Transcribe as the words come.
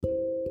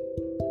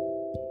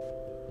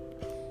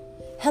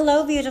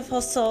Hello,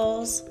 beautiful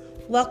souls.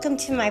 Welcome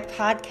to my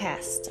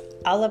podcast,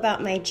 all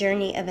about my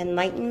journey of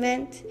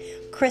enlightenment,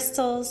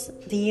 crystals,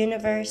 the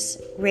universe,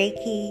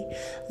 Reiki,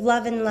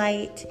 love and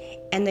light,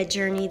 and the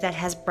journey that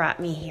has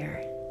brought me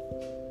here.